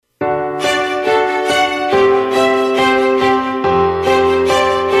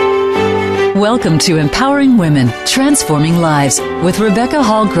Welcome to Empowering Women, Transforming Lives with Rebecca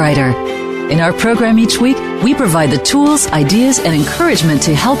Hall Gruyter. In our program each week, we provide the tools, ideas, and encouragement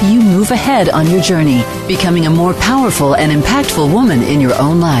to help you move ahead on your journey, becoming a more powerful and impactful woman in your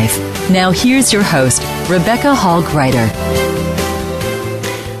own life. Now here's your host, Rebecca Hall Gruyter.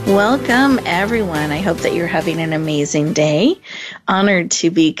 Welcome, everyone. I hope that you're having an amazing day. Honored to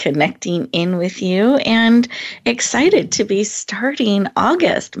be connecting in with you and excited to be starting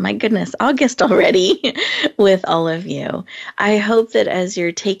August. My goodness, August already with all of you. I hope that as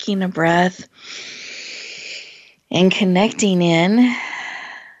you're taking a breath and connecting in,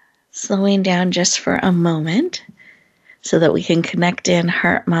 slowing down just for a moment so that we can connect in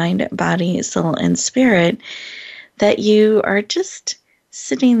heart, mind, body, soul, and spirit, that you are just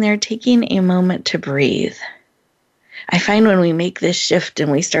sitting there taking a moment to breathe. I find when we make this shift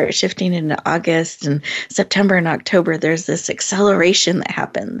and we start shifting into August and September and October, there's this acceleration that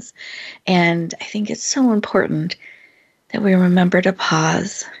happens. And I think it's so important that we remember to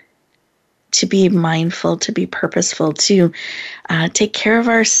pause, to be mindful, to be purposeful, to take care of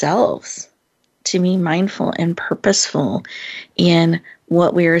ourselves, to be mindful and purposeful in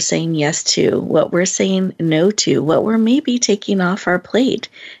what we are saying yes to, what we're saying no to, what we're maybe taking off our plate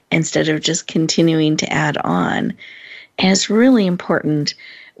instead of just continuing to add on. And it's really important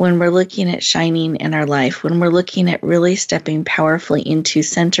when we're looking at shining in our life, when we're looking at really stepping powerfully into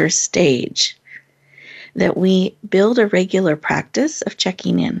center stage, that we build a regular practice of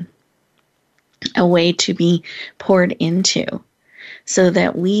checking in, a way to be poured into, so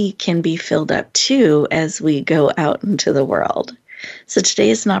that we can be filled up too as we go out into the world. So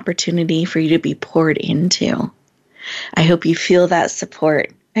today is an opportunity for you to be poured into. I hope you feel that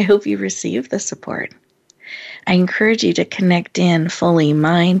support. I hope you receive the support. I encourage you to connect in fully,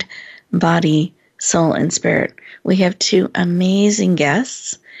 mind, body, soul, and spirit. We have two amazing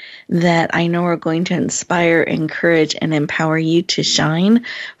guests that I know are going to inspire, encourage, and empower you to shine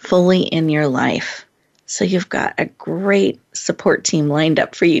fully in your life. So you've got a great support team lined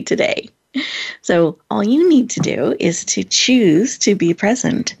up for you today. So all you need to do is to choose to be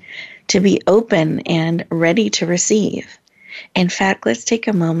present, to be open and ready to receive. In fact, let's take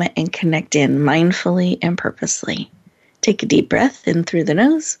a moment and connect in mindfully and purposely. Take a deep breath in through the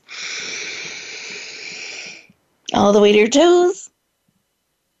nose, all the way to your toes,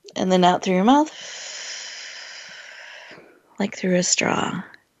 and then out through your mouth, like through a straw.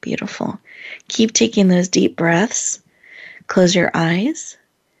 Beautiful. Keep taking those deep breaths. Close your eyes.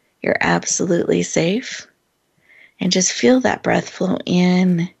 You're absolutely safe. And just feel that breath flow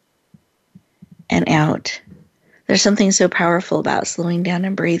in and out. There's something so powerful about slowing down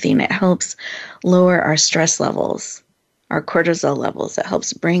and breathing. It helps lower our stress levels, our cortisol levels. It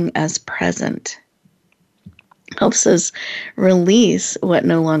helps bring us present. Helps us release what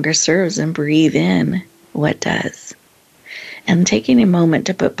no longer serves and breathe in what does. And taking a moment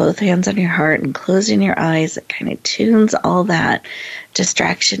to put both hands on your heart and closing your eyes, it kind of tunes all that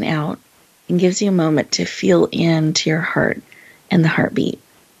distraction out and gives you a moment to feel into your heart and the heartbeat.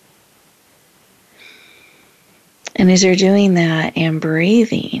 And as you're doing that and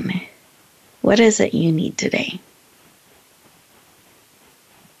breathing, what is it you need today?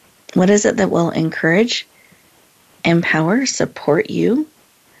 What is it that will encourage, empower, support you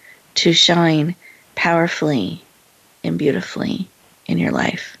to shine powerfully and beautifully in your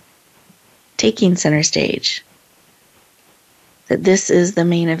life? Taking center stage. That this is the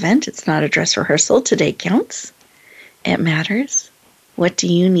main event. It's not a dress rehearsal. Today counts. It matters. What do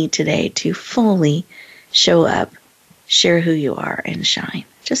you need today to fully show up, share who you are, and shine?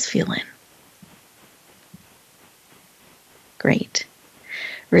 Just feel in. Great.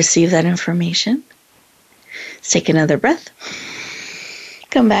 Receive that information. Let's take another breath.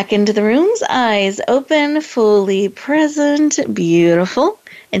 Come back into the rooms, eyes open, fully present, beautiful.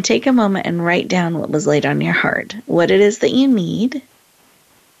 And take a moment and write down what was laid on your heart, what it is that you need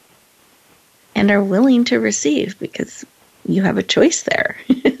and are willing to receive, because you have a choice there.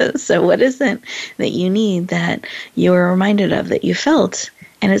 So what is it that you need that you are reminded of, that you felt?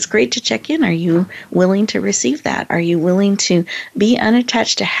 And it's great to check in. Are you willing to receive that? Are you willing to be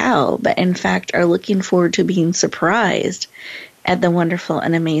unattached to how, but in fact are looking forward to being surprised at the wonderful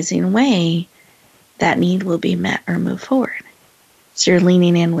and amazing way that need will be met or move forward? So you're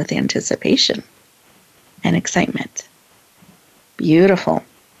leaning in with anticipation and excitement. Beautiful.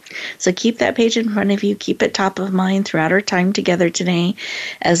 So keep that page in front of you. Keep it top of mind throughout our time together today,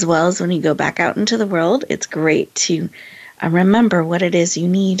 as well as when you go back out into the world. It's great to remember what it is you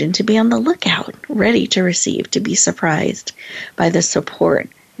need and to be on the lookout, ready to receive, to be surprised by the support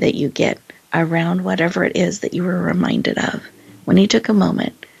that you get around whatever it is that you were reminded of when you took a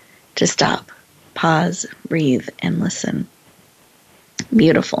moment to stop pause, breathe, and listen.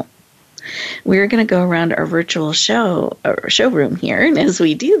 Beautiful. We're going to go around our virtual showroom here. And as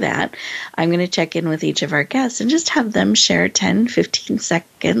we do that, I'm going to check in with each of our guests and just have them share 10, 15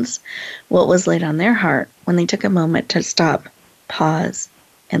 seconds what was laid on their heart when they took a moment to stop, pause,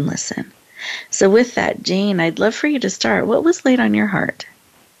 and listen. So with that, Jane, I'd love for you to start. What was laid on your heart?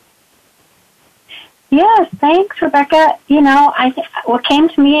 Yes, thanks, Rebecca. What came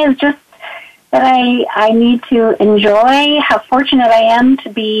to me is just that I need to enjoy how fortunate I am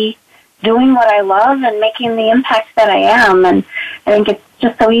to be doing what I love and making the impact that I am. And I think it's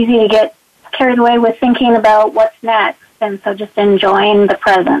just so easy to get carried away with thinking about what's next. And so just enjoying the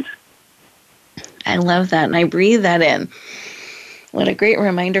present. I love that. And I breathe that in. What a great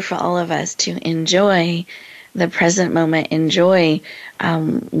reminder for all of us to enjoy the present moment, enjoy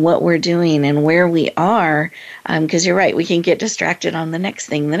what we're doing and where we are, because you're right, we can get distracted on the next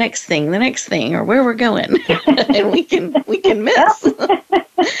thing, or where we're going, and we can miss,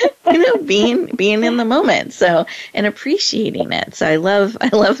 being in the moment. So, and appreciating it. So I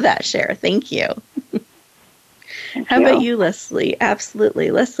love that share. Thank you. How about you, Leslie?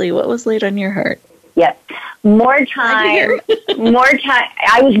 Absolutely, Leslie. What was laid on your heart? Yes. More time.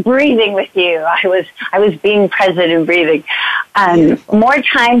 I was breathing with you. I was being present and breathing. More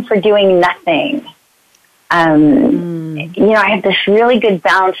time for doing nothing. I have this really good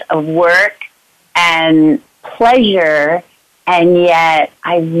balance of work and pleasure, and yet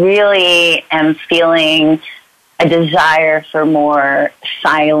I really am feeling a desire for more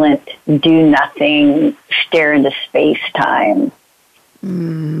silent, do nothing, stare into space time.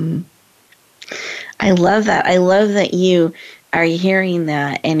 I love that. I love that you are hearing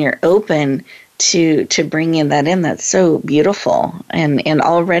that and you're open to bringing that in. That's so beautiful, and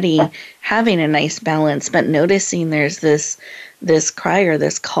already having a nice balance, but noticing there's this cry or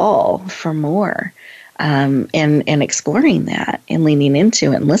this call for more, and exploring that and leaning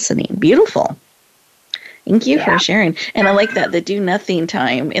into it and listening. Beautiful. Thank you for sharing. And I like that, the do nothing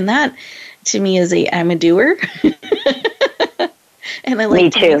time. And that to me is I'm a doer. And I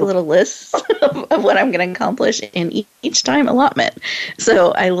like to make little lists of what I'm going to accomplish in each time allotment.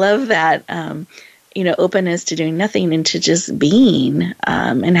 So I love that, openness to doing nothing and to just being,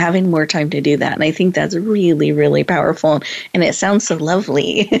 and having more time to do that. And I think that's really, really powerful. And it sounds so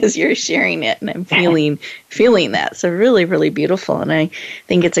lovely as you're sharing it. And I'm feeling that. So really, really beautiful. And I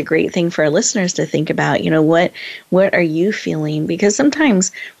think it's a great thing for our listeners to think about, what are you feeling? Because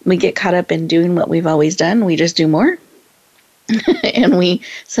sometimes we get caught up in doing what we've always done. We just do more. And we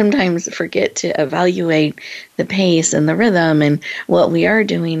sometimes forget to evaluate the pace and the rhythm, and what we are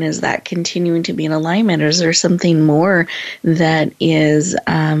doing, is that continuing to be in alignment, or is there something more that is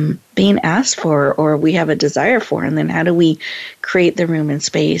being asked for, or we have a desire for, and then how do we create the room and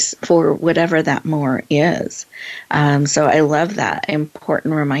space for whatever that more is. So I love that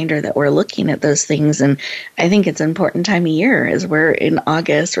important reminder that we're looking at those things, and I think it's an important time of year as we're in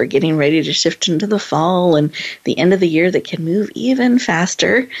August, we're getting ready to shift into the fall and the end of the year that can move even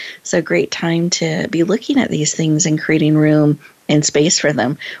faster. So great time to be looking at these things and creating room and space for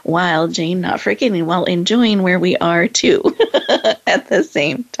them, while, Jane, not forgetting, while enjoying where we are too at the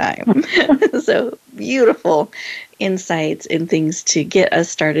same time. So beautiful insights and things to get us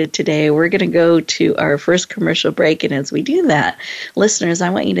started today. We're going to go to our first commercial break. And as we do that, listeners, I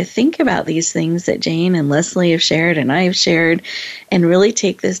want you to think about these things that Jane and Leslie have shared and I have shared, and really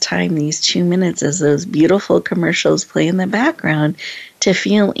take this time, these 2 minutes, as those beautiful commercials play in the background, to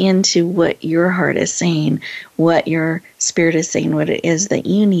feel into what your heart is saying, what your spirit is saying, what it is that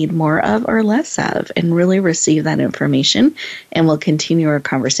you need more of or less of, and really receive that information. And we'll continue our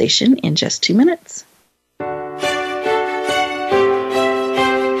conversation in just 2 minutes.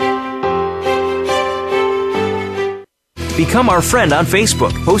 Become our friend on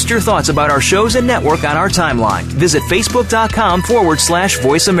Facebook. Post your thoughts about our shows and network on our timeline. Visit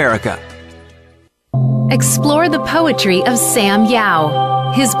facebook.com/Voice America. Explore the poetry of Sam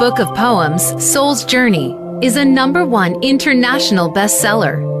Yao. His book of poems, Soul's Journey, is a #1 international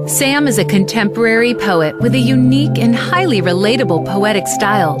bestseller. Sam is a contemporary poet with a unique and highly relatable poetic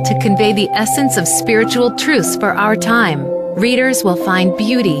style to convey the essence of spiritual truths for our time. Readers will find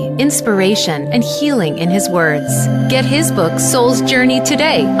beauty, inspiration, and healing in his words. Get his book, Soul's Journey,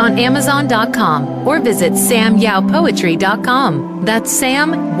 today on Amazon.com or visit SamYaoPoetry.com. That's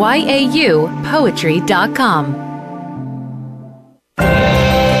Sam, Y-A-U, Poetry.com.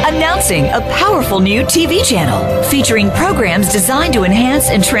 Announcing a powerful new TV channel featuring programs designed to enhance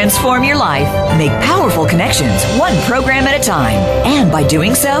and transform your life. Make powerful connections, one program at a time. And by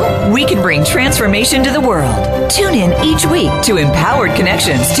doing so, we can bring transformation to the world. Tune in each week to Empowered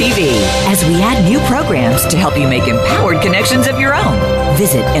Connections TV as we add new programs to help you make empowered connections of your own.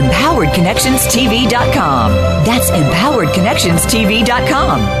 Visit empoweredconnectionstv.com. That's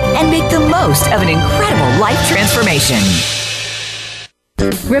empoweredconnectionstv.com. And make the most of an incredible life transformation.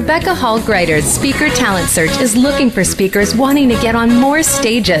 Rebecca Hall Greider's Speaker Talent Search is looking for speakers wanting to get on more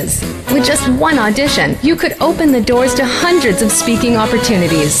stages. With just one audition, you could open the doors to hundreds of speaking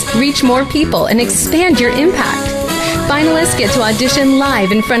opportunities, reach more people, and expand your impact. Finalists get to audition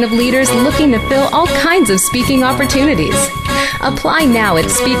live in front of leaders looking to fill all kinds of speaking opportunities. Apply now at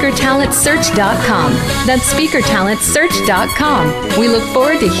SpeakerTalentSearch.com. That's SpeakerTalentSearch.com. We look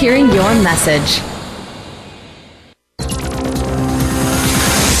forward to hearing your message.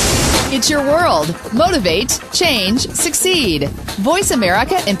 It's your world. Motivate, change, succeed.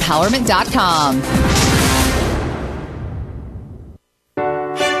 VoiceAmericaEmpowerment.com.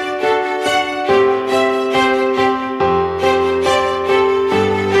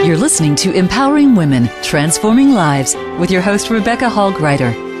 You're listening to Empowering Women, Transforming Lives with your host, Rebecca Hall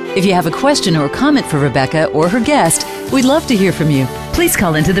Greider. If you have a question or comment for Rebecca or her guest, we'd love to hear from you. Please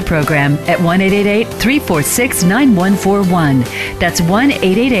call into the program at 1-888-346-9141. That's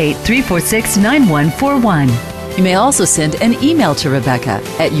 1-888-346-9141. You may also send an email to Rebecca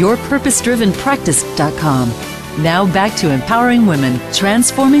at yourpurposedrivenpractice.com. Now back to Empowering Women,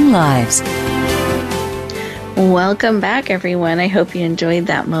 Transforming Lives. Welcome back, everyone. I hope you enjoyed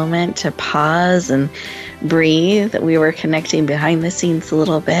that moment to pause and breathe. We were connecting behind the scenes a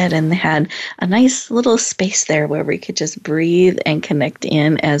little bit and had a nice little space there where we could just breathe and connect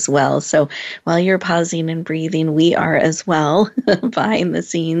in as well. So while you're pausing and breathing, we are as well behind the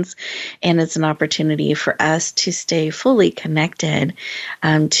scenes. And it's an opportunity for us to stay fully connected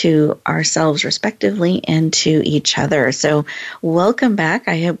to ourselves respectively and to each other. So welcome back.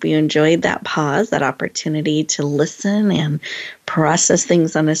 I hope you enjoyed that pause, that opportunity to listen and process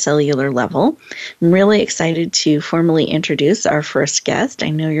things on a cellular level. I'm really excited to formally introduce our first guest. I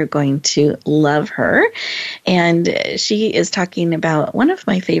know you're going to love her. And she is talking about one of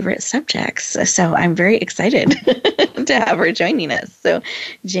my favorite subjects. So I'm very excited to have her joining us. So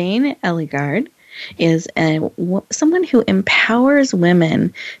Jane Ellegard is someone who empowers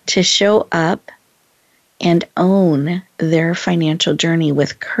women to show up and own their financial journey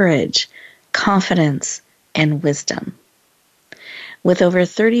with courage, confidence, and wisdom. With over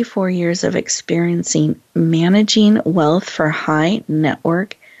 34 years of experiencing managing wealth for high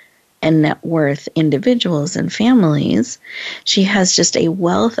network and net worth individuals and families, she has just a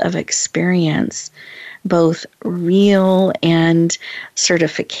wealth of experience, both real and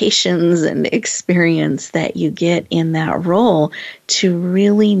certifications and experience that you get in that role to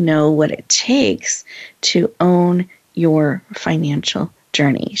really know what it takes to own your financial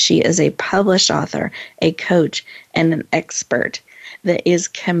journey. She is a published author, a coach, and an expert that is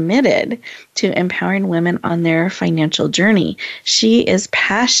committed to empowering women on their financial journey. She is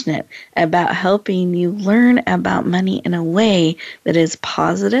passionate about helping you learn about money in a way that is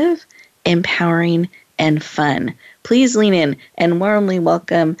positive, empowering, and fun. Please lean in and warmly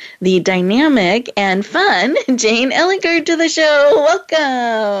welcome the dynamic and fun Jane Ellegard to the show.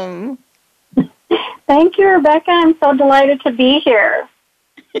 Welcome. Thank you, Rebecca. I'm so delighted to be here.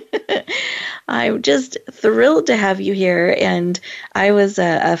 I'm just thrilled to have you here, and I was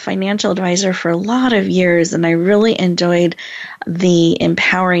a financial advisor for a lot of years, and I really enjoyed the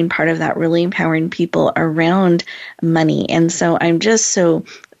empowering part of that, really empowering people around money. And so I'm just so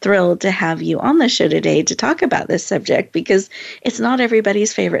thrilled to have you on the show today to talk about this subject, because it's not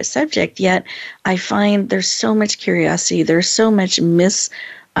everybody's favorite subject, yet I find there's so much curiosity, there's so much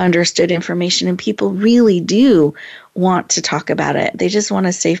misunderstood information, and people really do want to talk about it. They just want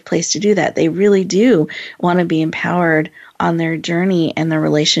a safe place to do that. They really do want to be empowered on their journey and their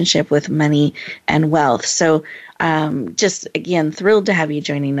relationship with money and wealth. So just, again, thrilled to have you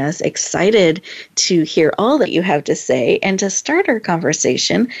joining us, excited to hear all that you have to say. And to start our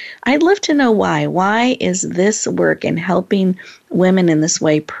conversation, I'd love to know why. Why is this work and helping women in this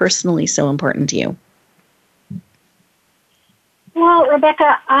way personally so important to you? Well,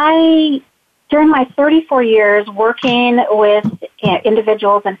 Rebecca, during my 34 years working with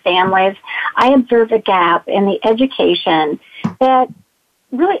individuals and families, I observed a gap in the education that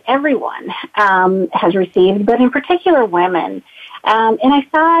really everyone has received, but in particular women. And I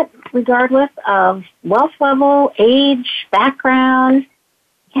thought, regardless of wealth level, age, background,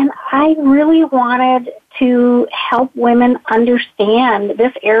 and I really wanted to help women understand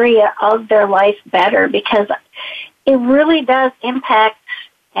this area of their life better, because it really does impact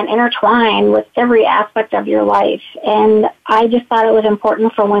and intertwine with every aspect of your life. And I just thought it was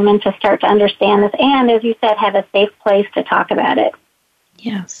important for women to start to understand this and, as you said, have a safe place to talk about it.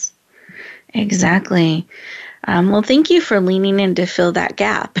 Yes, exactly. Well, thank you for leaning in to fill that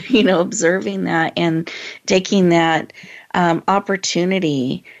gap, observing that and taking that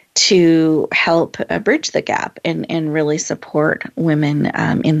opportunity to help bridge the gap and really support women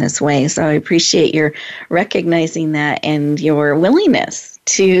in this way. So I appreciate your recognizing that and your willingness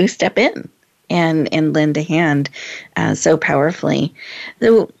to step in and lend a hand so powerfully.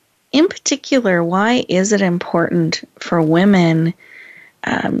 Though, in particular, why is it important for women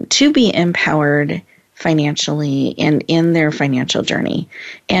to be empowered financially and in their financial journey?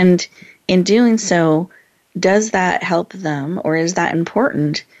 And in doing so, does that help them, or is that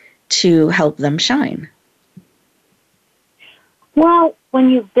important to help them shine? Well, when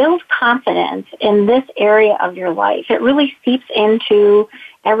you build confidence in this area of your life, it really seeps into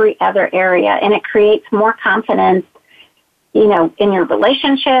every other area, and it creates more confidence, in your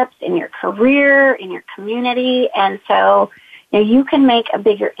relationships, in your career, in your community. And so, you can make a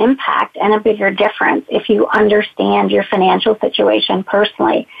bigger impact and a bigger difference if you understand your financial situation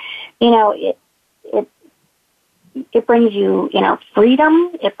personally. It brings you,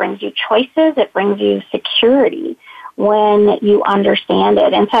 freedom, it brings you choices, it brings you security when you understand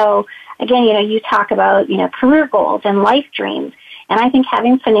it. And so, again, you talk about, career goals and life dreams. And I think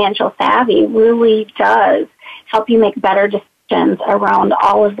having financial savvy really does help you make better decisions around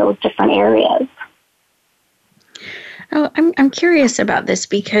all of those different areas. Oh, I'm curious about this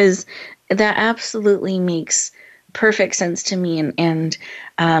because that absolutely makes perfect sense to me, and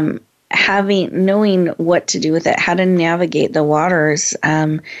knowing what to do with it, how to navigate the waters,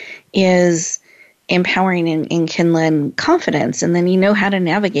 is empowering and can lend confidence. And then you know how to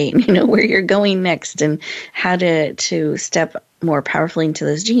navigate, and you know where you're going next, and how to step more powerfully into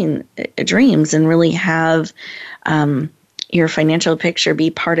those dreams and really have your financial picture be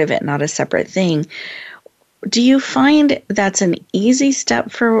part of it, not a separate thing. Do you find that's an easy step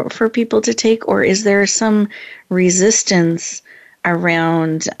for people to take, or is there some resistance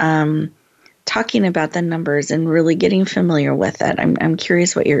around talking about the numbers and really getting familiar with it? I'm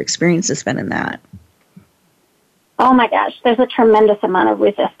curious what your experience has been in that. Oh my gosh, there's a tremendous amount of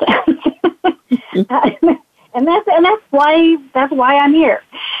resistance, and that's why I'm here.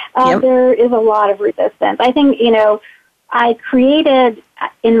 Yep. There is a lot of resistance. I think I created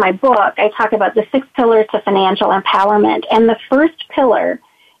in my book. I talk about the 6 pillars to financial empowerment, and the first pillar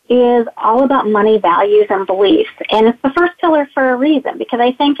is all about money, values, and beliefs. And it's the first pillar for a reason, because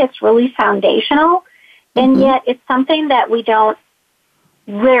I think it's really foundational, and yet it's something that we don't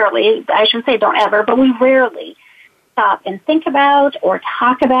rarely, I shouldn't say don't ever, but we rarely stop and think about or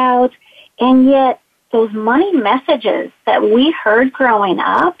talk about. And yet those money messages that we heard growing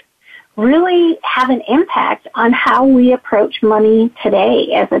up really have an impact on how we approach money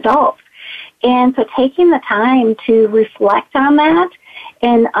today as adults. And so taking the time to reflect on that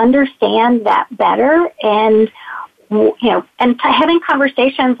and understand that better, and and having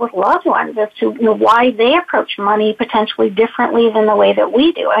conversations with loved ones as to why they approach money potentially differently than the way that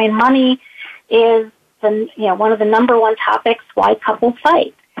we do. I mean, money is one of the number one topics why couples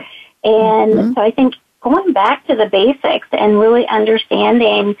fight. And so I think going back to the basics and really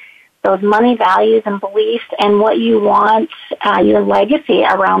understanding those money values and beliefs and what you want your legacy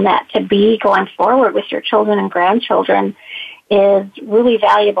around that to be going forward with your children and grandchildren is really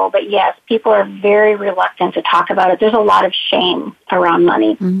valuable. But yes, people are very reluctant to talk about it. There's a lot of shame around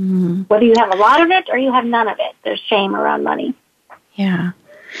money. Whether you have a lot of it or you have none of it, there's shame around money. Yeah.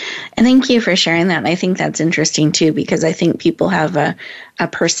 And thank you for sharing that. And I think that's interesting too, because I think people have a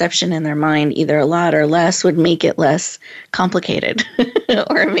perception in their mind, either a lot or less would make it less complicated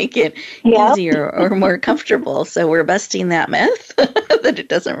or make it easier or more comfortable. So we're busting that myth that it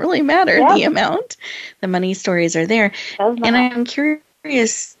doesn't really matter the amount. The money stories are there. And I'm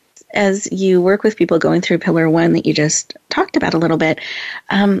curious, as you work with people going through Pillar 1 that you just talked about a little bit,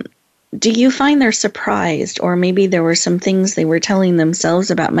 do you find they're surprised, or maybe there were some things they were telling themselves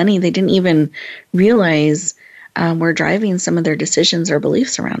about money they didn't even realize were driving some of their decisions or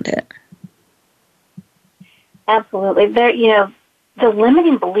beliefs around it? Absolutely. The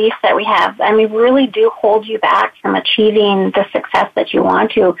limiting beliefs that we have, really do hold you back from achieving the success that you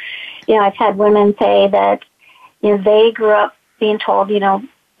want to. I've had women say that, they grew up being told,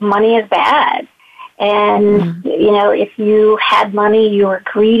 money is bad. And, if you had money, you were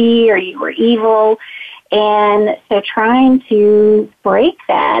greedy or you were evil. And so trying to break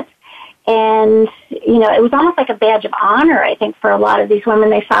that And, it was almost like a badge of honor, I think, for a lot of these women.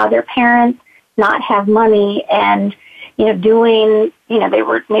 They saw their parents not have money and, doing, they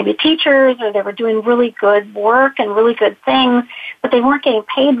were maybe teachers or they were doing really good work and really good things, but they weren't getting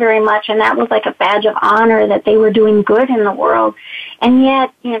paid very much, and that was like a badge of honor that they were doing good in the world. And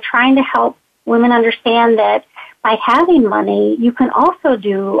yet, trying to help women understand that by having money, you can also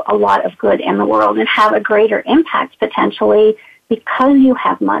do a lot of good in the world and have a greater impact potentially because you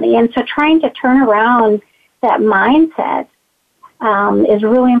have money. And so trying to turn around that mindset is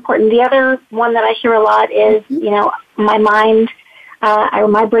really important. The other one that I hear a lot is, my mind,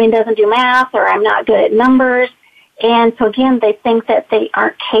 my brain doesn't do math, or I'm not good at numbers. And so again, they think that they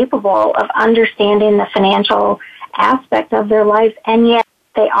aren't capable of understanding the financial aspect of their lives, and yet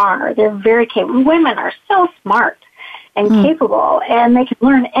they are. They're very capable. Women are so smart and capable, and they can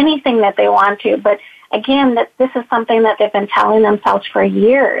learn anything that they want to. But again, that this is something that they've been telling themselves for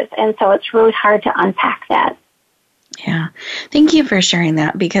years, and so it's really hard to unpack that. Yeah. Thank you for sharing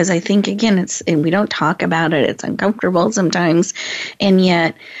that, because I think, again, we don't talk about it. It's uncomfortable sometimes. And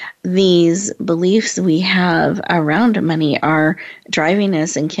yet these beliefs we have around money are driving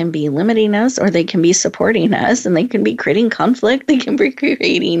us and can be limiting us, or they can be supporting us, and they can be creating conflict. They can be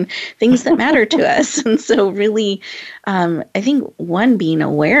creating things that matter to us. And so really, I think, one, being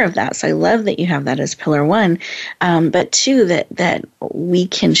aware of that. So I love that you have that as pillar one. But two, that we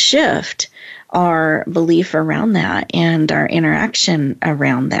can shift our belief around that, and our interaction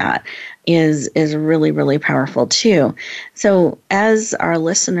around that is really, really powerful too. So as our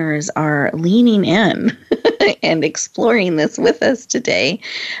listeners are leaning in and exploring this with us today,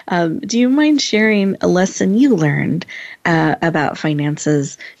 do you mind sharing a lesson you learned about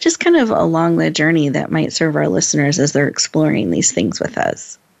finances, just kind of along the journey, that might serve our listeners as they're exploring these things with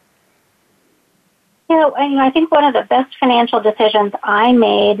us? I think one of the best financial decisions I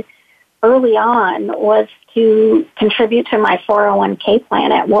made early on was to contribute to my 401k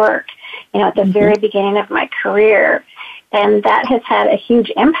plan at work, at the very beginning of my career. And that has had a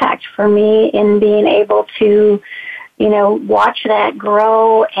huge impact for me in being able to, watch that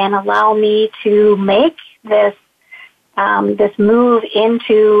grow and allow me to make this move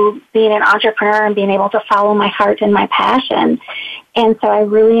into being an entrepreneur and being able to follow my heart and my passion. And so I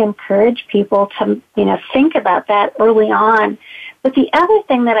really encourage people to, think about that early on. But the other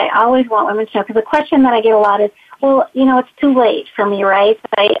thing that I always want women to know, because the question that I get a lot is, well, it's too late for me, right?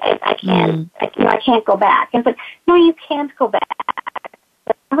 I can't, I can't go back. And it's like, no, you can't go back.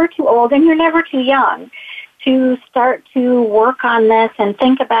 You're never too old, and you're never too young to start to work on this and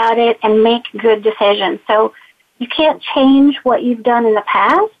think about it and make good decisions. So you can't change what you've done in the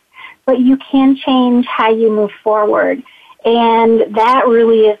past, but you can change how you move forward. And that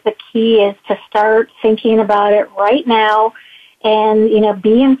really is the key, is to start thinking about it right now and,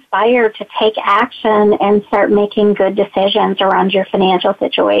 be inspired to take action and start making good decisions around your financial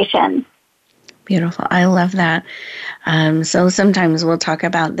situation. Beautiful. I love that. So sometimes we'll talk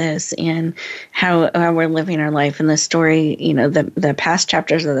about this and how we're living our life in the story, the past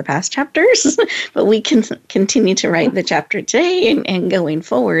chapters are the past chapters, but we can continue to write the chapter today and going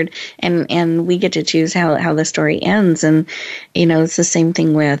forward, and we get to choose how the story ends. And, it's the same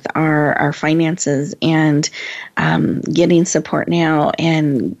thing with our finances, and getting support now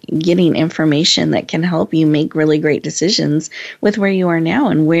and getting information that can help you make really great decisions with where you are now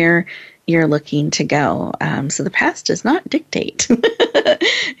and where you're looking to go. So the past does not dictate.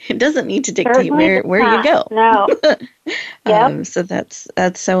 It doesn't need to dictate where you go. No. Yep. So that's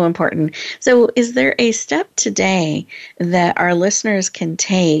so important. So is there a step today that our listeners can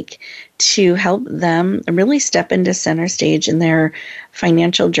take to help them really step into center stage in their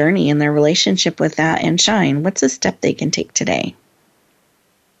financial journey and their relationship with that and shine? What's a step they can take today?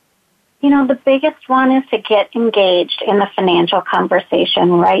 The biggest one is to get engaged in the financial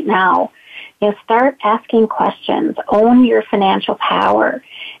conversation right now. Start asking questions, own your financial power.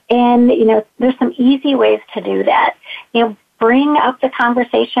 And, there's some easy ways to do that. Bring up the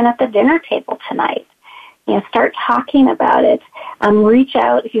conversation at the dinner table tonight. Start talking about it. Reach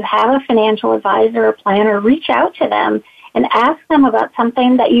out. If you have a financial advisor or planner, reach out to them and ask them about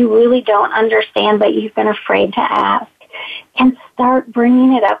something that you really don't understand but you've been afraid to ask. And start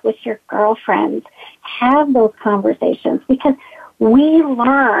bringing it up with your girlfriends. Have those conversations, because we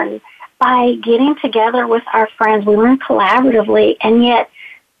learn by getting together with our friends. We learn collaboratively, and yet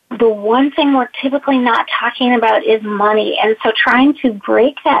the one thing we're typically not talking about is money. And so trying to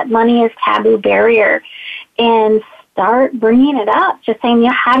break that money is taboo barrier and start bringing it up, just saying,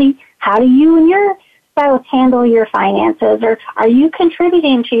 how do you and your spouse handle your finances, or are you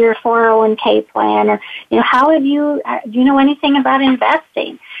contributing to your 401k plan, or how do you know anything about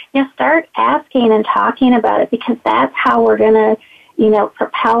investing? start asking and talking about it, because that's how we're going to,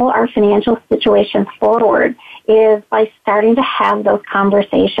 propel our financial situations forward, is by starting to have those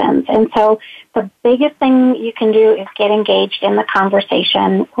conversations. And so the biggest thing you can do is get engaged in the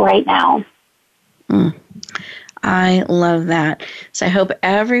conversation right now. I love that. So I hope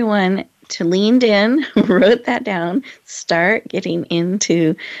everyone leaned in, wrote that down, start getting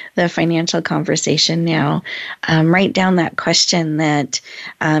into the financial conversation now. Write down that question that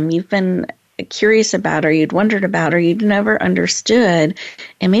you've been curious about, or you'd wondered about, or you'd never understood,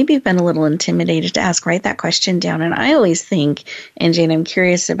 and maybe you've been a little intimidated to ask. Write that question down. And I always think, and Jane, I'm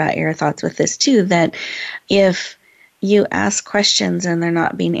curious about your thoughts with this too, that if you ask questions and they're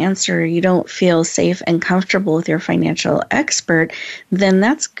not being answered, you don't feel safe and comfortable with your financial expert, then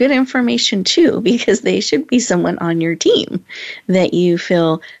that's good information too, because they should be someone on your team that you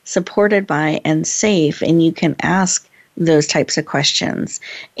feel supported by and safe, and you can ask those types of questions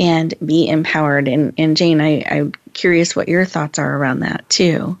and be empowered. And Jane, I'm curious what your thoughts are around that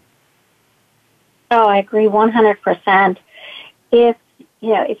too. Oh, I agree 100%. If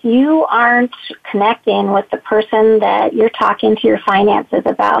you aren't connecting with the person that you're talking to your finances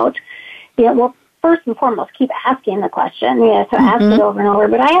about, well, first and foremost, keep asking the question, so ask it over and over.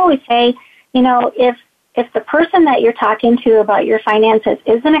 But I always say, if the person that you're talking to about your finances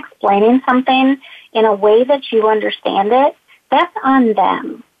isn't explaining something in a way that you understand it, that's on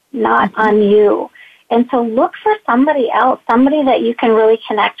them, not on you. And so look for somebody else, somebody that you can really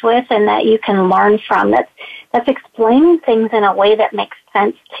connect with and that you can learn from, that's explaining things in a way that makes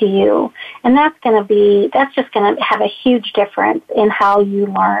sense to you. And that's just going to have a huge difference in how you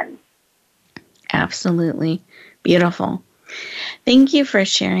learn. Absolutely. Beautiful. Thank you for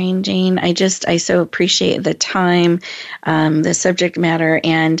sharing, Jane. I so appreciate the time, the subject matter,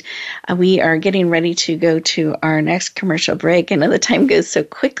 and we are getting ready to go to our next commercial break. I know the time goes so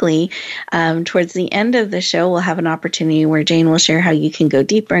quickly. Towards the end of the show, we'll have an opportunity where Jane will share how you can go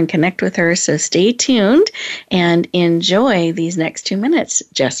deeper and connect with her. So stay tuned and enjoy these next 2 minutes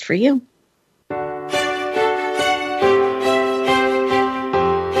just for you.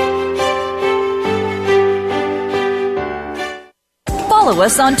 Follow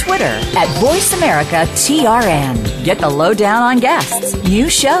us on Twitter at VoiceAmericaTRN. Get the lowdown on guests, new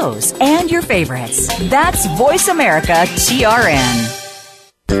shows, and your favorites. That's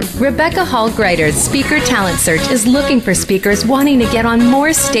VoiceAmericaTRN. Rebecca Hall Greider's Speaker Talent Search is looking for speakers wanting to get on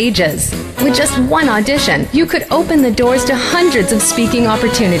more stages. With just one audition, you could open the doors to hundreds of speaking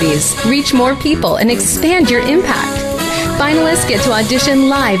opportunities, reach more people, and expand your impact. Finalists get to audition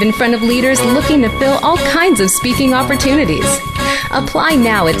live in front of leaders looking to fill all kinds of speaking opportunities. Apply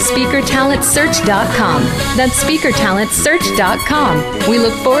now at SpeakerTalentSearch.com. That's SpeakerTalentSearch.com. We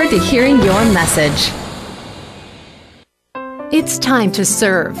look forward to hearing your message. It's time to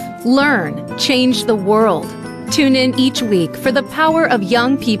serve, learn, change the world. Tune in each week for the power of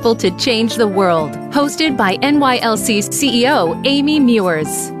young people to change the world. Hosted by NYLC CEO Amy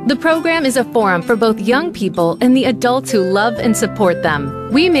Mewers. The program is a forum for both young people and the adults who love and support them.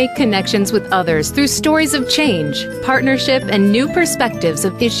 We make connections with others through stories of change, partnership, and new perspectives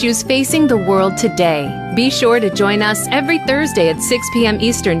of issues facing the world today. Be sure to join us every Thursday at 6 p.m.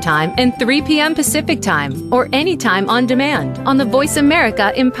 Eastern Time and 3 p.m. Pacific Time, or anytime on demand on the Voice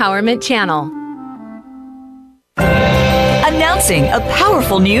America Empowerment Channel. Announcing a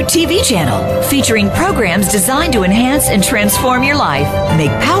powerful new TV channel featuring programs designed to enhance and transform your life.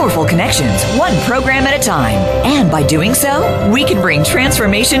 Make powerful connections, one program at a time. And by doing so, we can bring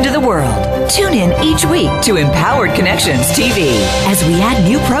transformation to the world. Tune in each week to Empowered Connections TV as we add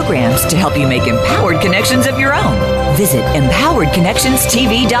new programs to help you make empowered connections of your own. Visit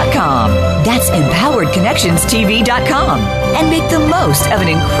EmpoweredConnectionsTV.com. That's EmpoweredConnectionsTV.com. And make the most of an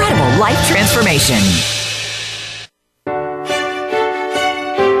incredible life transformation.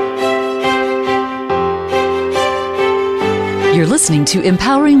 You're listening to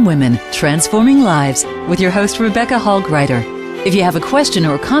Empowering Women, Transforming Lives with your host, Rebecca Hall Greider. If you have a question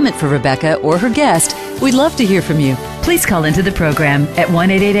or comment for Rebecca or her guest, we'd love to hear from you. Please call into the program at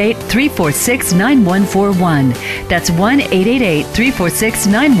 1-888-346-9141. That's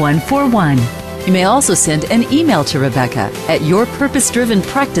 1-888-346-9141. You may also send an email to Rebecca at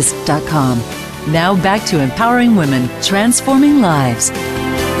yourpurposedrivenpractice.com. Now back to Empowering Women, Transforming Lives.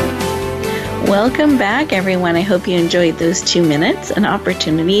 Welcome back, everyone. I hope you enjoyed those 2 minutes, an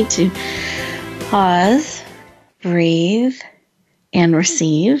opportunity to pause, breathe, and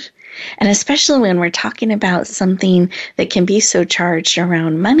receive. And especially when we're talking about something that can be so charged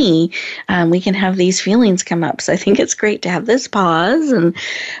around money, we can have these feelings come up. So I think it's great to have this pause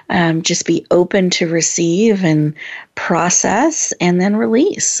and just be open to receive and process and then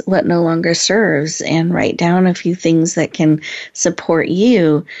release what no longer serves, and write down a few things that can support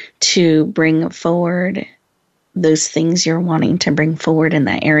you to bring forward those things you're wanting to bring forward in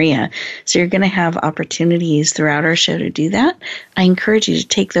that area. So you're going to have opportunities throughout our show to do that. I encourage you to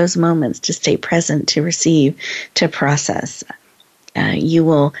take those moments to stay present, to receive, to process. You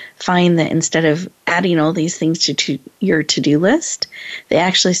will find that instead of adding all these things to your to-do list, they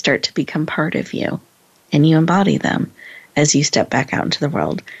actually start to become part of you, and you embody them as you step back out into the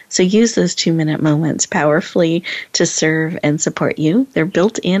world. So use those 2-minute moments powerfully to serve and support you. They're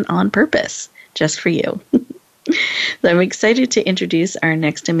built in on purpose, just for you. So I'm excited to introduce our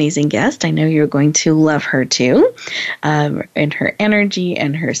next amazing guest. I know you're going to love her too, and her energy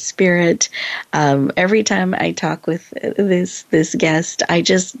and her spirit. Every time I talk with this guest, I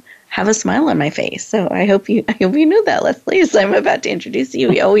just have a smile on my face. So I hope you know that, Leslie, as I'm about to introduce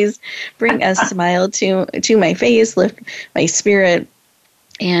you. You always bring a smile to my face, lift my spirit,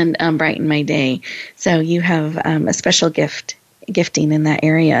 and brighten my day. So you have a special gifting in that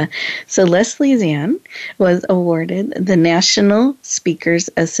area. So Leslie Zan was awarded the National Speakers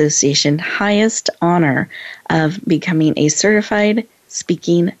Association highest honor of becoming a certified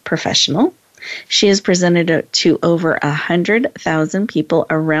speaking professional. She has presented to over 100,000 people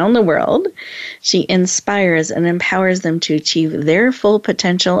around the world. She inspires and empowers them to achieve their full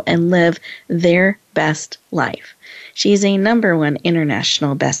potential and live their best life. She's a #1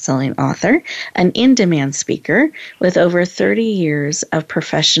 international best-selling author, an in-demand speaker with over 30 years of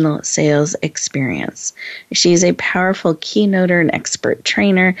professional sales experience. She's a powerful keynoter and expert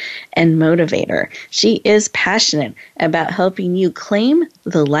trainer and motivator. She is passionate about helping you claim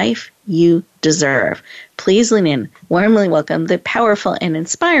the life you deserve. Please lean in. Warmly welcome the powerful and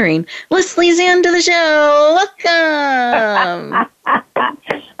inspiring Leslie Zan to the show. Welcome.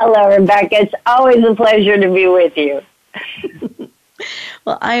 Hello, Rebecca. It's always a pleasure to be with you.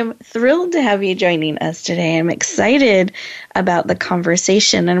 Well, I'm thrilled to have you joining us today. I'm excited about the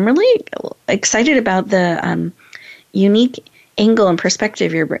conversation, and I'm really excited about the unique angle and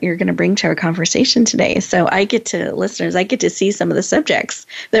perspective you're going to bring to our conversation today. So I get to see some of the subjects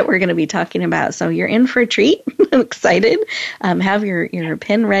that we're going to be talking about. So you're in for a treat. I'm excited. Have your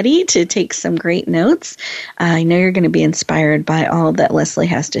pen ready to take some great notes. I know you're going to be inspired by all that Leslie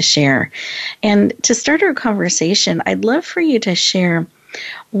has to share. And to start our conversation, I'd love for you to share,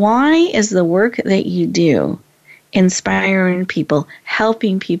 why is the work that you do, inspiring people,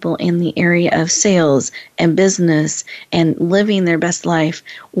 helping people in the area of sales and business and living their best life,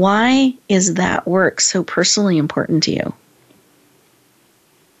 why is that work so personally important to you?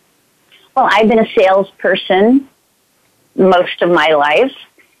 Well, I've been a salesperson most of my life.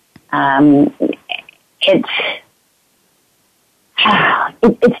 It's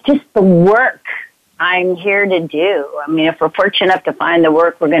just the work I'm here to do. I mean, if we're fortunate enough to find the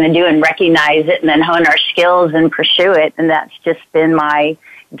work we're going to do and recognize it and then hone our skills and pursue it, and that's just been my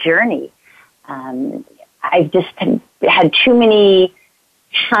journey. I've just had too many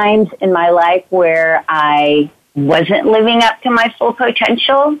times in my life where I wasn't living up to my full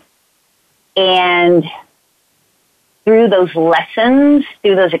potential, and through those lessons,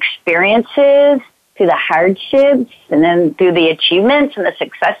 through those experiences, through the hardships, and then through the achievements and the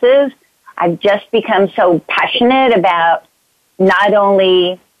successes, I've just become so passionate about not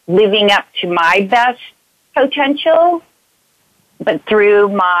only living up to my best potential, but through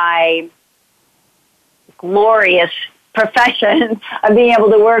my glorious profession of being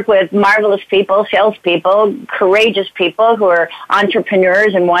able to work with marvelous people, salespeople, courageous people who are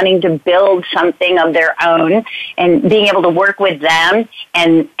entrepreneurs and wanting to build something of their own, and being able to work with them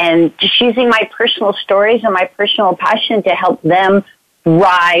and just using my personal stories and my personal passion to help them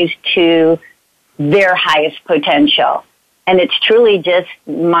rise to their highest potential. And it's truly just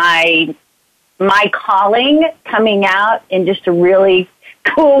my calling coming out in just a really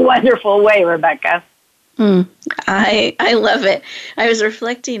cool, wonderful way, Rebecca. I love it. I was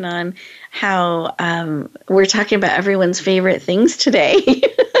reflecting on how we're talking about everyone's favorite things today,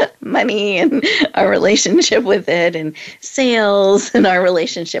 money and our relationship with it, and sales and our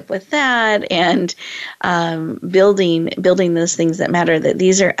relationship with that, and building those things that matter, that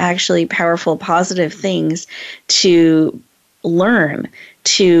these are actually powerful, positive things to learn,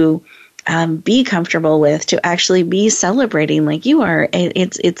 to be comfortable with, to actually be celebrating like you are.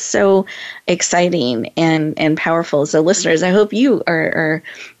 It's so exciting and powerful. So listeners, I hope you are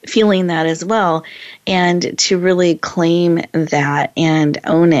feeling that as well, and to really claim that and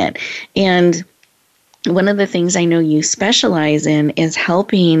own it. And one of the things I know you specialize in is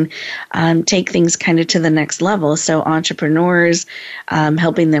helping take things kind of to the next level. So entrepreneurs,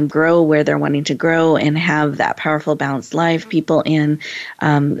 helping them grow where they're wanting to grow and have that powerful, balanced life. People in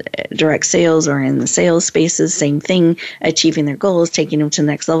direct sales or in the sales spaces, same thing, achieving their goals, taking them to the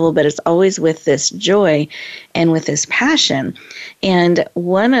next level. But it's always with this joy and with this passion. And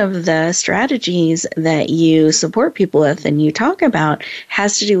one of the strategies that you support people with and you talk about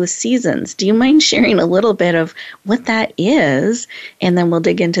has to do with seasons. Do you mind sharing a little bit of what that is? And then we'll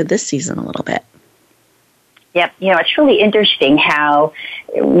dig into this season a little bit. Yep. It's really interesting how,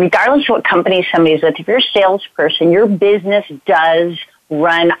 regardless of what company somebody's with, if you're a salesperson, your business does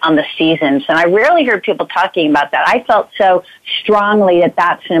run on the seasons. And I rarely hear people talking about that. I felt so strongly that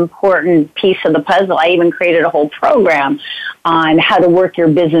that's an important piece of the puzzle. I even created a whole program on how to work your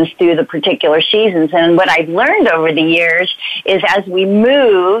business through the particular seasons. And what I've learned over the years is as we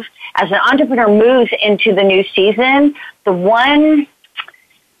move, as an entrepreneur moves into the new season, the one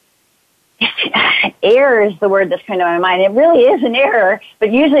error is the word that's coming to my mind. It really is an error,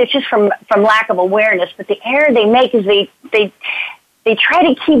 but usually it's just from lack of awareness. But the error they make is they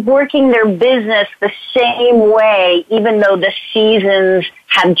try to keep working their business the same way, even though the seasons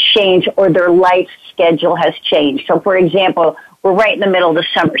have changed or their life schedule has changed. So, for example, we're right in the middle of the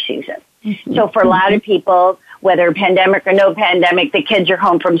summer season. Mm-hmm. So for a lot of people, whether pandemic or no pandemic, the kids are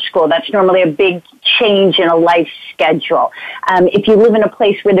home from school. That's normally a big change in a life schedule. If you live in a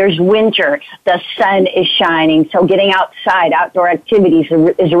place where there's winter, the sun is shining. So getting outside, outdoor activities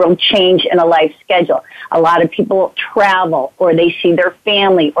is a real change in a life schedule. A lot of people travel, or they see their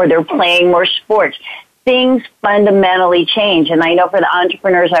family, or they're playing more sports. Things fundamentally change. And I know for the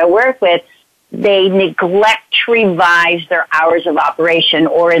entrepreneurs I work with, they neglect to revise their hours of operation,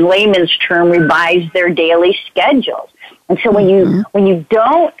 or in layman's term, revise their daily schedules. And so when you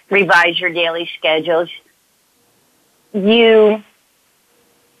don't revise your daily schedules, you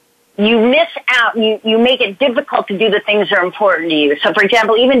miss out. You make it difficult to do the things that are important to you. So, for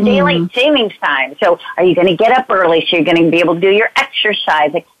example, even daylight savings time. So, are you going to get up early so you're going to be able to do your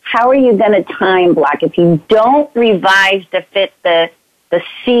exercise? Like, how are you going to time block? If you don't revise to fit the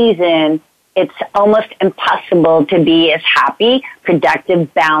season, it's almost impossible to be as happy,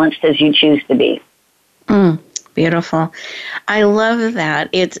 productive, balanced as you choose to be. Beautiful. I love that.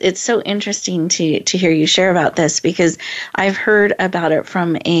 It's so interesting to hear you share about this, because I've heard about it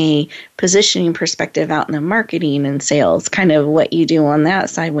from a positioning perspective out in the marketing and sales, kind of what you do on that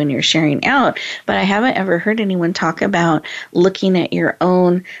side when you're sharing out. But I haven't ever heard anyone talk about looking at your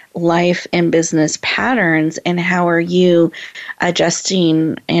own life and business patterns and how are you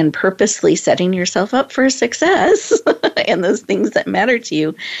adjusting and purposely setting yourself up for success and those things that matter to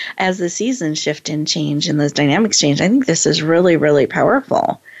you as the seasons shift and change and those dynamics change. I think this is really, really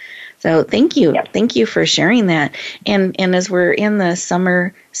powerful. So thank you. Yep. Thank you for sharing that. And as we're in the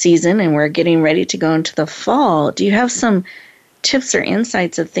summer season and we're getting ready to go into the fall, do you have some tips or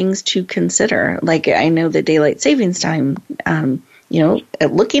insights of things to consider? Like, I know the daylight savings time,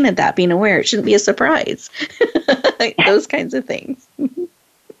 looking at that, being aware, it shouldn't be a surprise. Those kinds of things.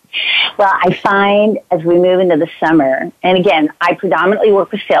 Well, I find as we move into the summer, and again, I predominantly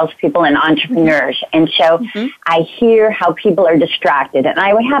work with salespeople and entrepreneurs, and so I hear how people are distracted. And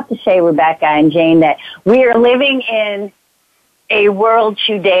I would have to say, Rebecca and Jane, that we are living in a world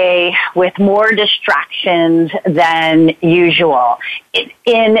today with more distractions than usual,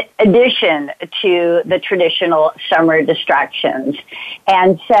 in addition to the traditional summer distractions.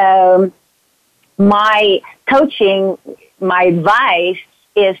 And so my coaching, my advice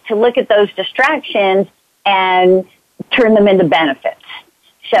is to look at those distractions and turn them into benefits.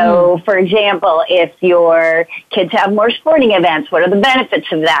 So, for example, if your kids have more sporting events, what are the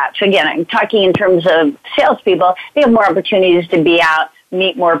benefits of that? So again, I'm talking in terms of salespeople. They have more opportunities to be out,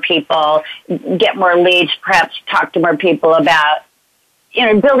 meet more people, get more leads, perhaps talk to more people about,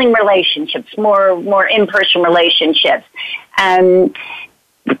 building relationships, more in-person relationships. Time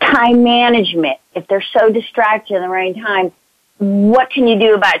management. If they're so distracted in the right time, what can you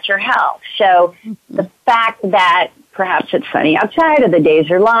do about your health? So the fact that perhaps it's sunny outside or the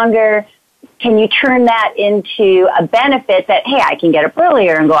days are longer, can you turn that into a benefit that, hey, I can get up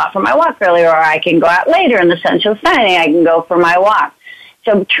earlier and go out for my walk earlier, or I can go out later and the sun's so sunny, I can go for my walk.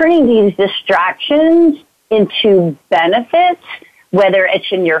 So turning these distractions into benefits whether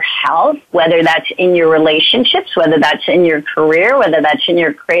it's in your health, whether that's in your relationships, whether that's in your career, whether that's in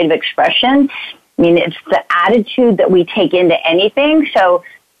your creative expression. I mean, it's the attitude that we take into anything. So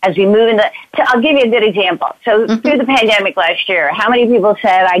as we move into, I'll give you a good example. So through the pandemic last year, how many people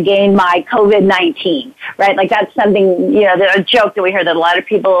said I gained my COVID-19, right? Like that's something, a joke that we heard, that a lot of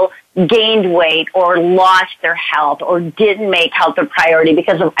people gained weight or lost their health or didn't make health a priority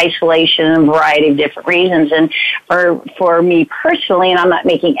because of isolation and a variety of different reasons. And for me personally, and I'm not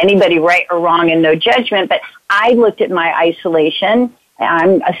making anybody right or wrong and no judgment, but I looked at my isolation.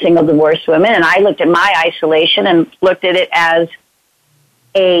 I'm a single divorced woman, and I looked at my isolation and looked at it as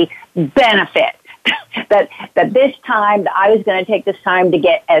a benefit that this time that I was going to take this time to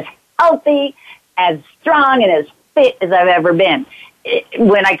get as healthy, as strong, and as fit as I've ever been,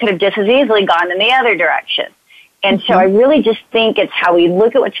 when I could have just as easily gone in the other direction. And so I really just think it's how we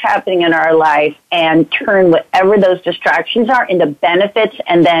look at what's happening in our life and turn whatever those distractions are into benefits,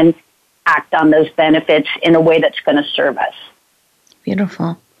 and then act on those benefits in a way that's going to serve us.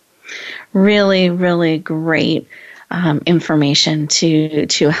 Beautiful. Really, really great information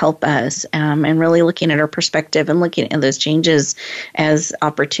to help us, and really looking at our perspective and looking at those changes as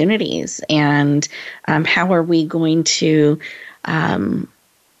opportunities, and how are we going to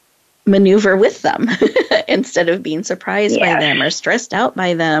maneuver with them instead of being surprised by them or stressed out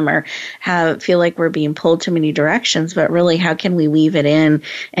by them or feel like we're being pulled too many directions, but really how can we weave it in?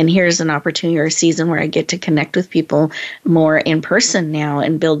 And here's an opportunity or a season where I get to connect with people more in person now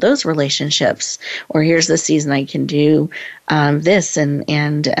and build those relationships. Or here's the season I can do this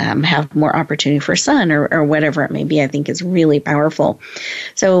and have more opportunity for sun or whatever it may be. I think is really powerful.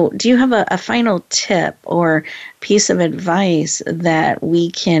 So do you have a final tip or piece of advice that we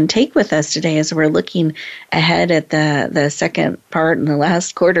can take with us today as we're looking ahead at the second part and the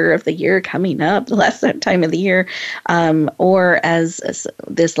last quarter of the year coming up, the last time of the year, or as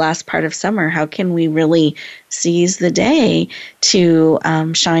this last part of summer? How can we really seize the day to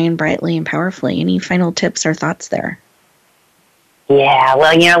shine brightly and powerfully? Any final tips or thoughts there? Yeah,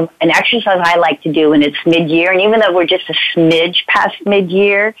 well, an exercise I like to do when it's mid-year, and even though we're just a smidge past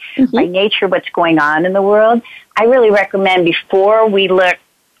mid-year, by nature what's going on in the world, I really recommend before we look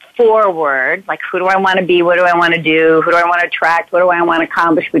forward, like who do I want to be, what do I want to do, who do I want to attract, what do I want to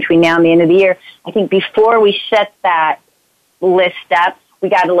accomplish between now and the end of the year, I think before we set that list up, we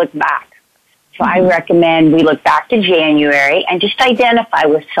got to look back. So I recommend we look back to January and just identify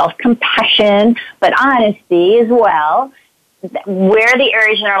with self-compassion, but honesty as well, where are the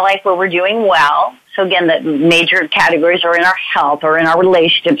areas in our life where we're doing well. So again, the major categories are in our health or in our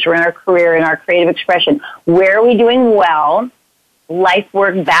relationships or in our career, in our creative expression. Where are we doing well?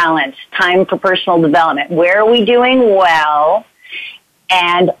 Life-work balance, time for personal development. Where are we doing well?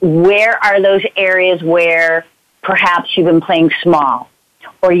 And where are those areas where perhaps you've been playing small,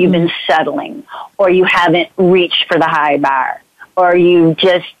 or you've been settling, or you haven't reached for the high bar, or you've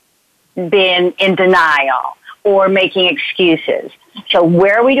just been in denial, or making excuses. So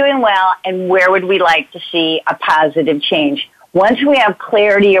where are we doing well, and where would we like to see a positive change? Once we have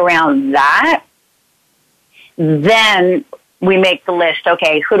clarity around that, then we make the list.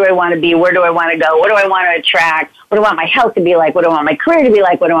 Okay, who do I want to be? Where do I want to go? What do I want to attract? What do I want my health to be like? What do I want my career to be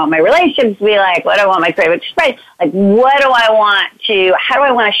like? What do I want my relationships to be like? What do I want my creative expression? Like, what do I want to, how do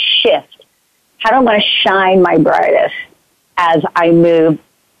I want to shift? How do I want to shine my brightest as I move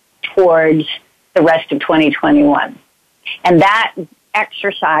towards the rest of 2021? And that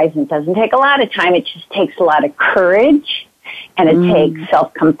exercise, it doesn't take a lot of time, it just takes a lot of courage, and it takes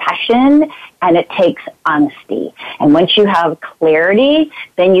self-compassion, and it takes honesty. And once you have clarity,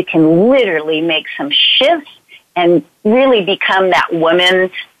 then you can literally make some shifts and really become that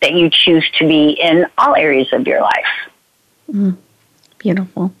woman that you choose to be in all areas of your life.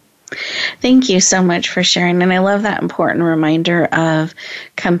 Beautiful. Thank you so much for sharing. And I love that important reminder of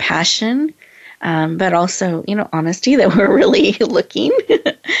compassion, but also, honesty, that we're really looking,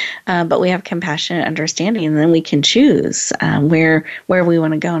 but we have compassion and understanding, and then we can choose where we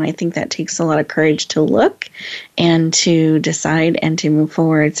want to go. And I think that takes a lot of courage to look and to decide and to move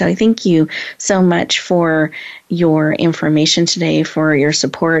forward. So I thank you so much for your information today, for your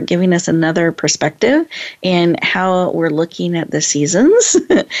support, giving us another perspective in how we're looking at the seasons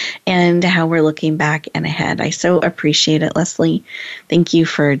and how we're looking back and ahead. I so appreciate it, Leslie. Thank you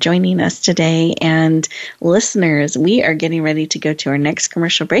for joining us today. And listeners, we are getting ready to go to our next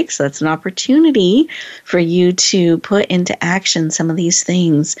commercial break. So that's an opportunity for you to put into action some of these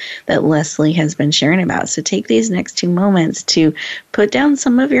things that Leslie has been sharing about. So take these next 2 moments to put down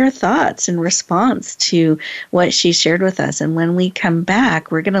some of your thoughts in response to what she shared with us. And when we come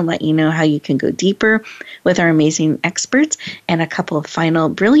back, we're going to let you know how you can go deeper with our amazing experts and a couple of final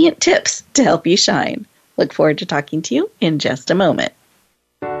brilliant tips to help you shine. Look forward to talking to you in just a moment.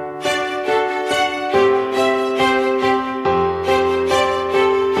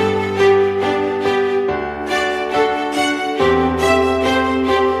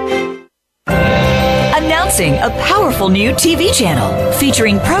 Announcing a powerful new TV channel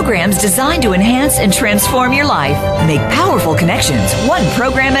featuring programs designed to enhance and transform your life. Make powerful connections, one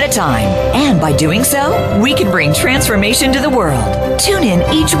program at a time. And by doing so, we can bring transformation to the world. Tune in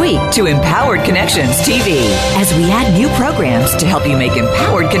each week to Empowered Connections TV as we add new programs to help you make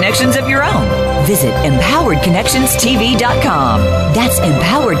empowered connections of your own. Visit empoweredconnectionstv.com. That's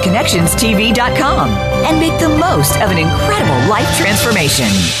empoweredconnectionstv.com. And make the most of an incredible life transformation.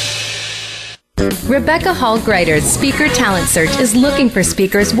 Rebecca Hall Greider's Speaker Talent Search is looking for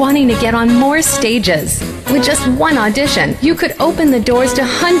speakers wanting to get on more stages. With just one audition, you could open the doors to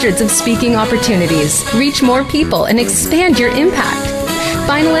hundreds of speaking opportunities, reach more people, and expand your impact.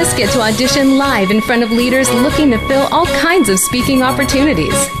 Finalists get to audition live in front of leaders looking to fill all kinds of speaking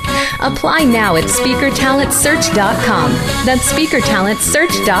opportunities. Apply now at SpeakerTalentSearch.com. That's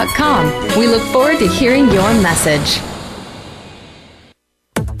SpeakerTalentSearch.com. We look forward to hearing your message.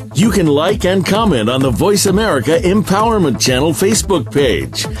 You can like and comment on the Voice America Empowerment Channel Facebook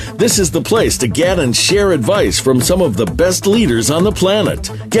page. This is the place to get and share advice from some of the best leaders on the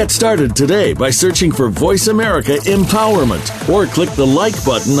planet. Get started today by searching for Voice America Empowerment or click the like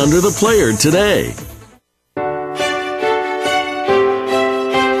button under the player today.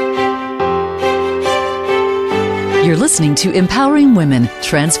 You're listening to Empowering Women,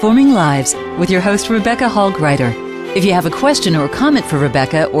 Transforming Lives with your host, Rebecca Hall Greider. If you have a question or comment for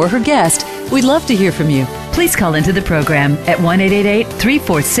Rebecca or her guest, we'd love to hear from you. Please call into the program at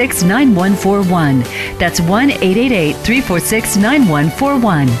 1-888-346-9141. That's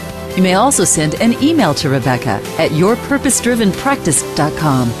 1-888-346-9141. You may also send an email to Rebecca at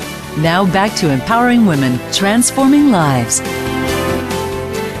yourpurposedrivenpractice.com. Now back to Empowering Women, Transforming Lives.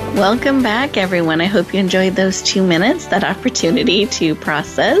 Welcome back, everyone. I hope you enjoyed those 2 minutes, that opportunity to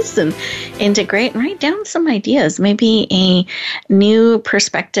process and integrate and write down some ideas, maybe a new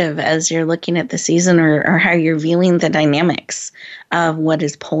perspective as you're looking at the season or how you're viewing the dynamics of what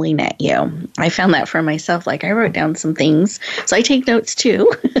is pulling at you. I found that for myself. Like, I wrote down some things, so I take notes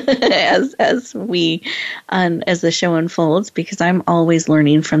too as the show unfolds, because I'm always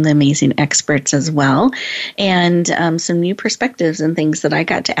learning from the amazing experts as well, and some new perspectives and things that I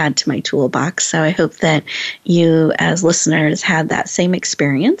got to add to my toolbox. So I hope that you as listeners had that same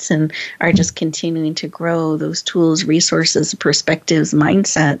experience and are just continuing to grow those tools, resources, perspectives,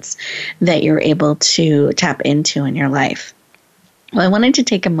 mindsets that you're able to tap into in your life. Well, I wanted to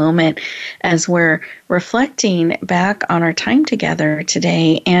take a moment as we're reflecting back on our time together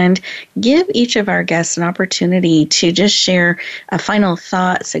today and give each of our guests an opportunity to just share a final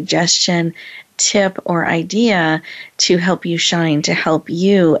thought, suggestion, tip, or idea to help you shine, to help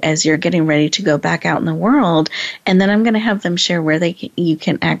you as you're getting ready to go back out in the world. And then I'm going to have them share where you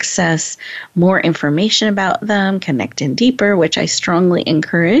can access more information about them, connect in deeper, which I strongly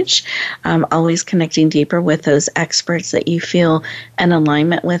encourage. Always connecting deeper with those experts that you feel an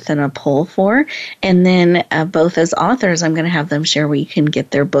alignment with and a pull for. And then both as authors, I'm going to have them share where you can get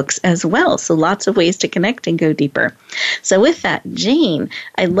their books as well. So lots of ways to connect and go deeper. So with that, Jane,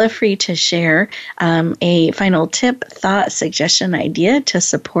 I'd love for you to share a final tip, thought, suggestion, idea to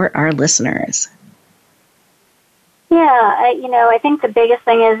support our listeners. Yeah, I think the biggest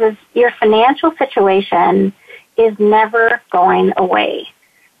thing is your financial situation is never going away.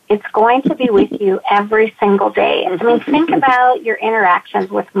 It's going to be with you every single day. I mean, think about your interactions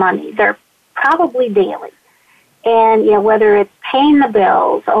with money. They're probably daily. And, whether it's paying the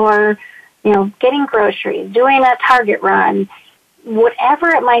bills or, getting groceries, doing a Target run, whatever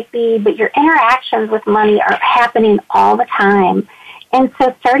it might be, but your interactions with money are happening all the time. And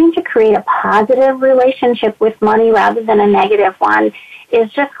so starting to create a positive relationship with money rather than a negative one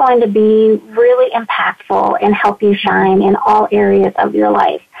is just going to be really impactful and help you shine in all areas of your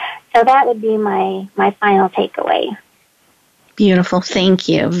life. So that would be my final takeaway. Beautiful. Thank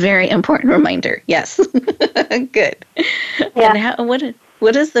you. Very important reminder. Yes. Good. Yeah. And what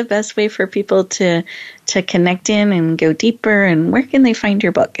is the best way for people to connect in and go deeper, and where can they find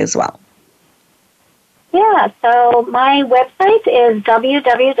your book as well? Yeah, so my website is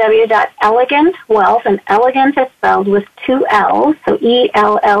www.elegantwealth, and elegant is spelled with 2 L's, so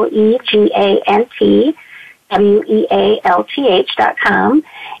ELLEGANT, WEALTH.com.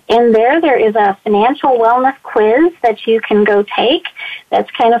 in there is a financial wellness quiz that you can go take. That's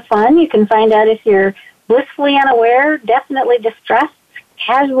kind of fun. You can find out if you're blissfully unaware, definitely distressed,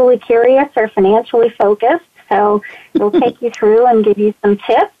 casually curious, or financially focused. So it'll take you through and give you some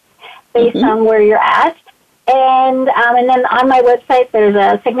tips based on where you're at. And then on my website, there's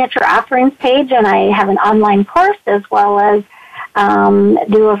a signature offerings page, and I have an online course as well as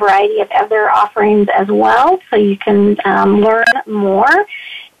do a variety of other offerings as well, so you can learn more.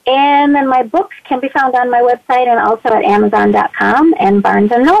 And then my books can be found on my website and also at Amazon.com and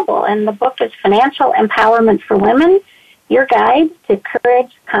Barnes & Noble. And the book is Financial Empowerment for Women, Your Guide to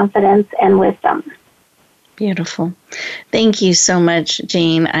Courage, Confidence, and Wisdom. Beautiful. Thank you so much,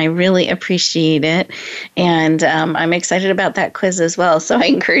 Jane. I really appreciate it. And I'm excited about that quiz as well. So I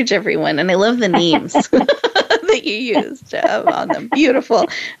encourage everyone. And I love the names that you used on them. Beautiful.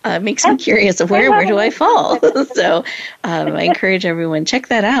 Makes me curious of where do I fall? So I encourage everyone, check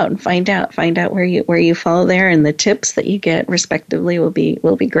that out and find out where you fall there, and the tips that you get respectively will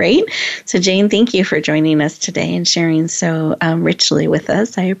be great. So Jane, thank you for joining us today and sharing so richly with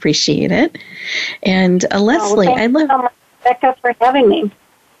us. I appreciate it. And Leslie, I'd love... Thank you so much, Rebecca, for having me.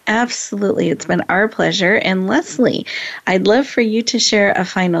 Absolutely. It's been our pleasure. And Leslie, I'd love for you to share a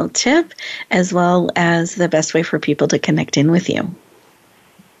final tip as well as the best way for people to connect in with you.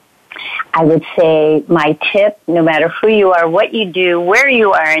 I would say my tip, no matter who you are, what you do, where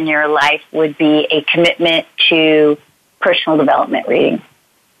you are in your life, would be a commitment to personal development reading.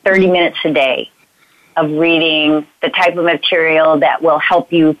 30 minutes a day of reading the type of material that will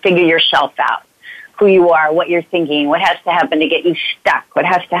help you figure yourself out. Who you are, what you're thinking, what has to happen to get you stuck, what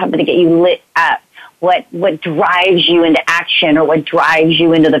has to happen to get you lit up, what drives you into action or what drives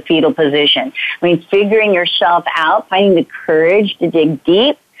you into the fetal position. I mean, figuring yourself out, finding the courage to dig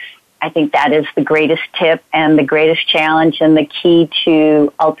deep, I think that is the greatest tip and the greatest challenge and the key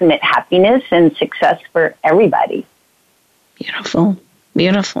to ultimate happiness and success for everybody. Beautiful.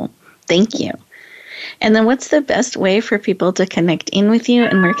 Beautiful. Thank you. And then what's the best way for people to connect in with you,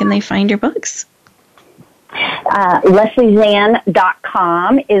 and where can they find your books?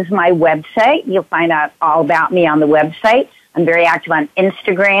 LeslieZann.com is my website. You'll find out all about me on the website. I'm very active on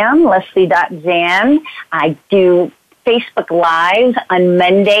Instagram, Leslie.Zann. I do Facebook Lives on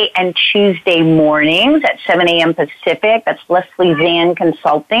Monday and Tuesday mornings at 7 a.m. Pacific. That's Leslie Zann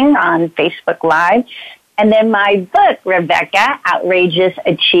Consulting on Facebook Live. And then my book, Rebecca, Outrageous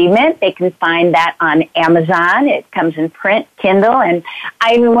Achievement, they can find that on Amazon. It comes in print, Kindle, and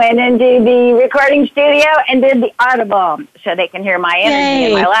I even went into the recording studio and did the Audible so they can hear my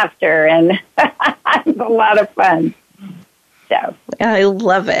energy and my laughter, and it's a lot of fun. So I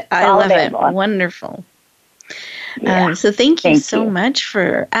love it. I love it. Wonderful. Yeah. So thank you so much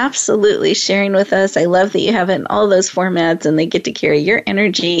for absolutely sharing with us. I love that you have it in all those formats, and they get to carry your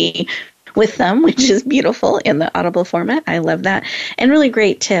energy with them, which is beautiful in the Audible format. I love that. And really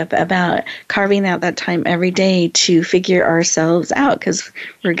great tip about carving out that time every day to figure ourselves out, because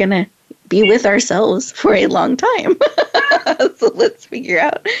we're going to be with ourselves for a long time. So let's figure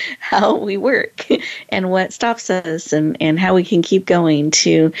out how we work and what stops us, and how we can keep going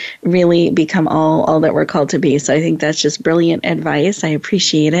to really become all that we're called to be. So I think that's just brilliant advice. I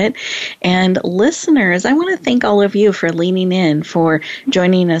appreciate it. And listeners, I want to thank all of you for leaning in, for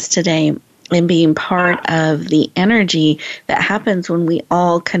joining us today, and being part of the energy that happens when we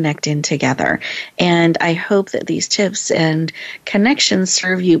all connect in together. And I hope that these tips and connections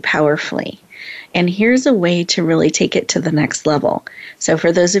serve you powerfully. And here's a way to really take it to the next level. So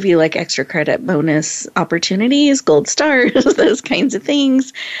for those of you like extra credit, bonus opportunities, gold stars, those kinds of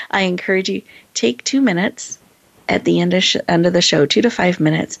things, I encourage you, take 2 minutes at the end of the show, 2 to 5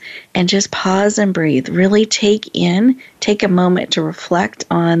 minutes, and just pause and breathe. Really take a moment to reflect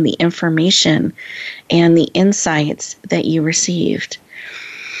on the information and the insights that you received.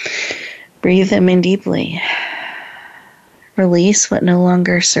 Breathe them in deeply. Release what no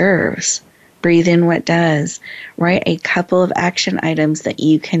longer serves. Breathe in what does. Write a couple of action items that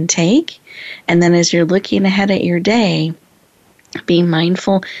you can take. And then as you're looking ahead at your day, be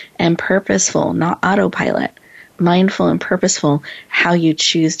mindful and purposeful, not autopilot. Mindful and purposeful how you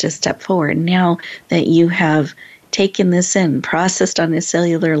choose to step forward. Now that you have taken this in, processed on a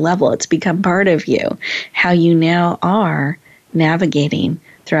cellular level, it's become part of you, how you now are navigating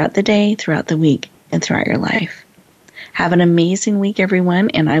throughout the day, throughout the week, and throughout your life. Have an amazing week,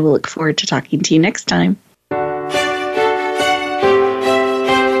 everyone, and I will look forward to talking to you next time.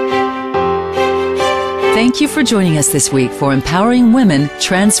 Thank you for joining us this week for Empowering Women,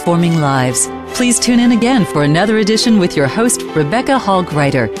 Transforming Lives. Please tune in again for another edition with your host, Rebecca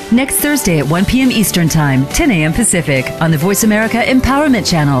Hall-Gruyter, next Thursday at 1 p.m. Eastern Time, 10 a.m. Pacific, on the Voice America Empowerment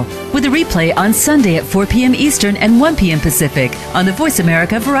Channel, with a replay on Sunday at 4 p.m. Eastern and 1 p.m. Pacific on the Voice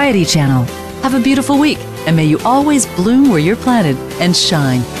America Variety Channel. Have a beautiful week, and may you always bloom where you're planted and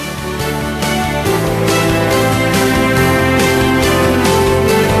shine.